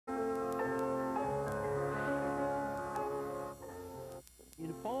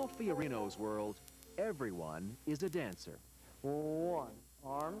Paul Fiorino's world, everyone is a dancer. 1,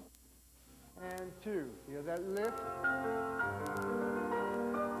 arms, and 2. Feel that lift?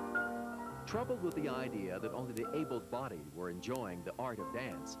 Troubled with the idea that only the able-bodied were enjoying the art of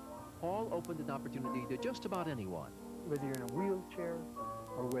dance, Paul opened an opportunity to just about anyone. Whether you're in a wheelchair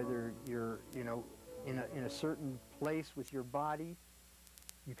or whether you're, in a certain place with your body,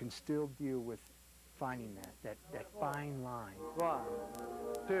 you can still deal with finding that fine line. 1,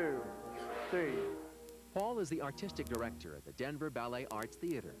 2, 3. Paul is the artistic director at the Denver Ballet Arts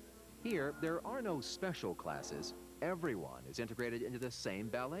Theater. Here, there are no special classes. Everyone is integrated into the same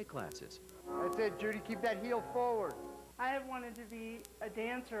ballet classes. That's it, Judy. Keep that heel forward. I have wanted to be a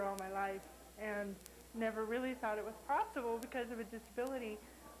dancer all my life and never really thought it was possible because of a disability.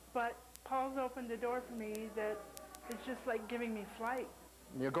 But Paul's opened a door for me that is just like giving me flight.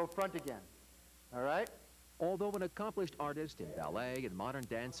 You'll go front again. All right? Although an accomplished artist in ballet and modern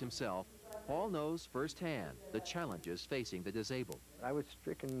dance himself, Paul knows firsthand the challenges facing the disabled. I was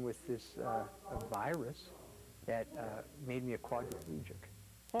stricken with this a virus that made me a quadriplegic.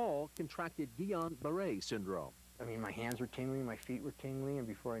 Paul contracted Guillain-Barré syndrome. I mean, my hands were tingling, my feet were tingling, and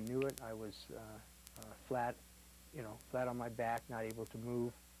before I knew it, I was flat, flat on my back, not able to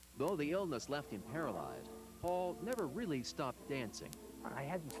move. Though the illness left him paralyzed, Paul never really stopped dancing. I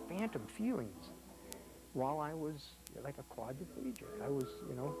had these phantom feelings while I was like a quadriplegic. I was,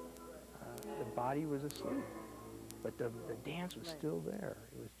 the body was asleep, but the dance was still there.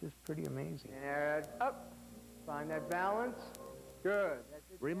 It was just pretty amazing. And up, find that balance. Good.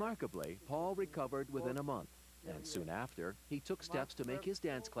 Remarkably, Paul recovered within a month, and soon after, he took steps to make his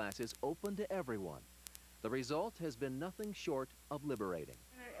dance classes open to everyone. The result has been nothing short of liberating.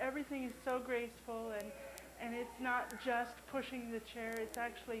 Everything is so graceful, and it's not just pushing the chair, it's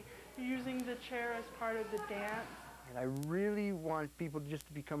actually using the chair as part of the dance. And I really want people just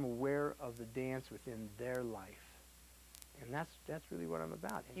to become aware of the dance within their life. And that's really what I'm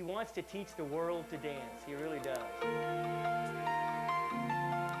about. He wants to teach the world to dance. He really does.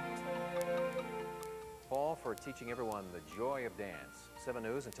 Paul, for teaching everyone the joy of dance. 7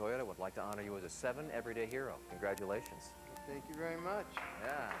 News and Toyota would like to honor you as a 7 Everyday Hero. Congratulations. Thank you very much.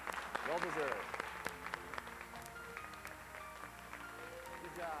 Yeah, well deserved.